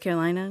morning in North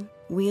Carolina,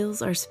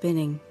 wheels are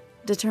spinning.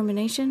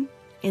 Determination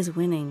is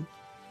winning.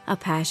 A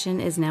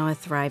passion is now a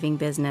thriving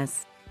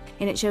business,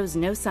 and it shows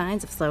no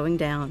signs of slowing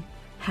down.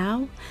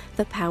 How?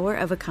 The power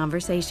of a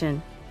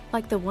conversation,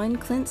 like the one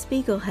Clint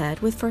Spiegel had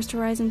with First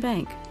Horizon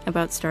Bank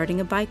about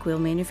starting a bike wheel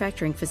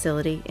manufacturing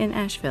facility in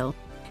Asheville.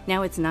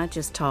 Now it's not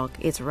just talk,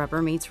 it's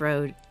rubber meets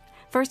road.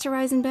 First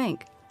Horizon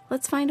Bank.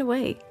 Let's find a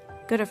way.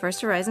 Go to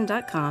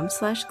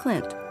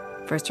firsthorizon.com/Clint.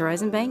 First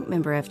Horizon Bank,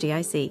 member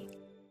FDIC.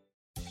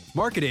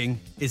 Marketing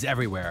is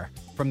everywhere.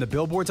 From the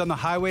billboards on the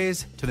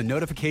highways to the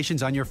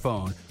notifications on your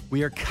phone,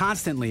 we are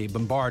constantly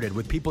bombarded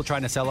with people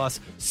trying to sell us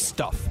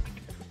stuff.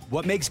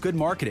 What makes good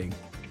marketing?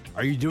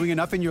 Are you doing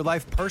enough in your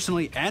life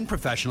personally and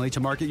professionally to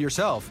market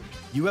yourself?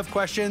 You have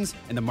questions,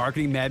 and the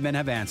Marketing Madmen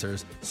have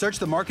answers. Search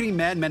the Marketing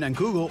Madmen on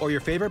Google or your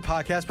favorite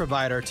podcast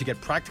provider to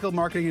get practical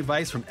marketing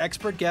advice from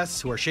expert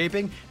guests who are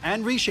shaping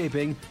and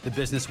reshaping the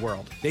business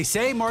world. They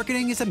say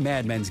marketing is a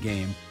madmen's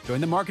game.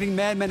 Join the Marketing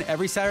Madmen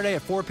every Saturday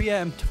at 4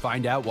 p.m. to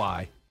find out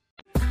why.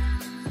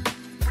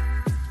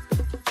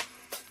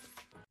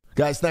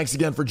 Guys, thanks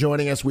again for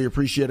joining us. We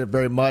appreciate it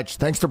very much.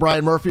 Thanks to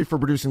Brian Murphy for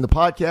producing the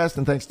podcast,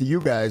 and thanks to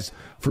you guys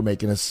for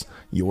making us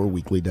your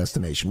weekly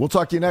destination. We'll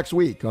talk to you next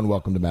week on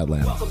Welcome to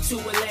Madlana. Welcome to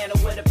Atlanta,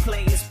 where the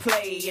players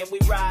play, and we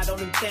ride on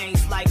them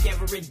things like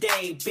every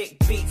day. Big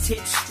beats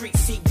hit streets,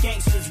 see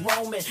gangsters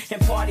roaming,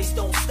 and parties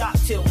don't stop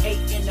till 8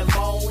 in the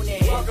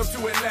morning. Welcome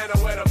to Atlanta,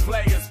 where the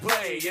players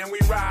play, and we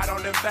ride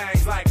on them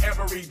things like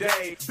every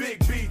day.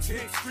 Big beats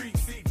hit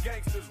streets, see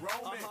gangsters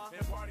roaming,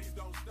 and parties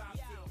don't stop till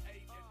 8 in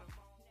the morning.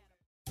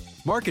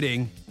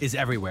 Marketing is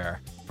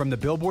everywhere. From the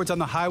billboards on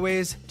the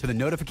highways to the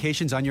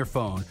notifications on your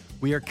phone,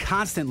 we are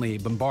constantly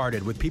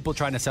bombarded with people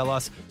trying to sell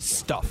us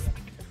stuff.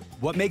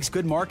 What makes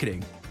good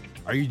marketing?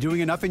 Are you doing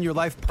enough in your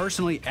life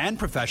personally and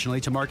professionally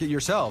to market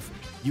yourself?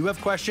 You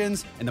have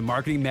questions, and the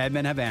Marketing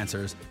Madmen have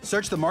answers.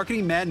 Search the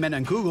Marketing Madmen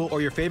on Google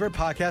or your favorite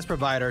podcast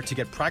provider to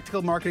get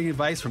practical marketing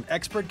advice from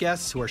expert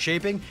guests who are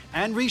shaping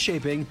and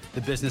reshaping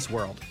the business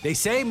world. They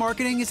say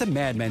marketing is a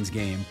madmen's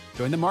game.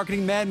 Join the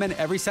Marketing Madmen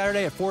every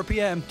Saturday at 4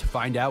 p.m. to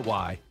find out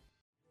why.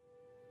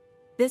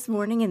 This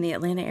morning in the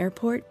Atlanta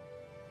airport,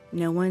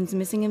 no one's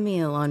missing a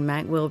meal on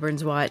Mac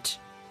Wilburn's watch.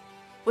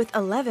 With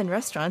 11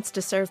 restaurants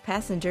to serve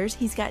passengers,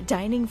 he's got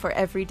dining for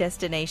every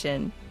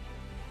destination.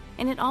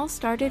 And it all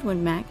started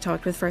when Mac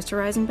talked with First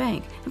Horizon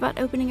Bank about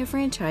opening a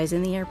franchise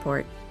in the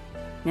airport.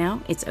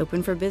 Now it's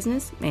open for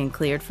business and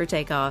cleared for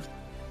takeoff.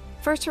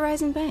 First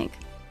Horizon Bank.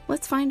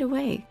 Let's find a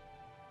way.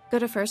 Go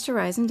to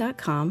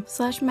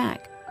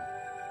firsthorizon.com/Mac.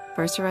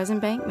 First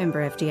Horizon Bank,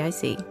 member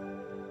FDIC.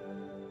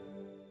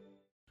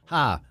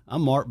 Hi,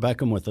 I'm Mark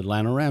Beckham with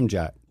Atlanta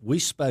Ramjack. We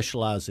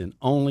specialize in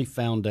only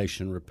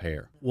foundation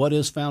repair. What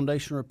is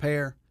foundation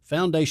repair?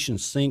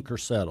 Foundations sink or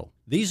settle.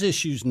 These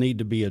issues need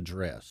to be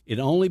addressed. It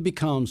only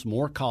becomes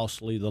more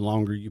costly the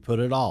longer you put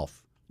it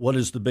off. What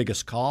is the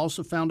biggest cause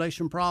of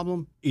foundation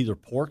problem? Either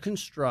poor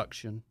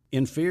construction,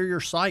 inferior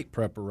site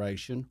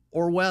preparation,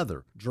 or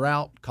weather.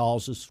 Drought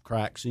causes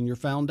cracks in your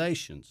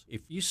foundations.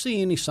 If you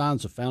see any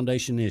signs of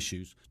foundation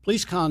issues,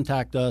 please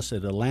contact us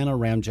at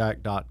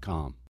atlantaramjack.com.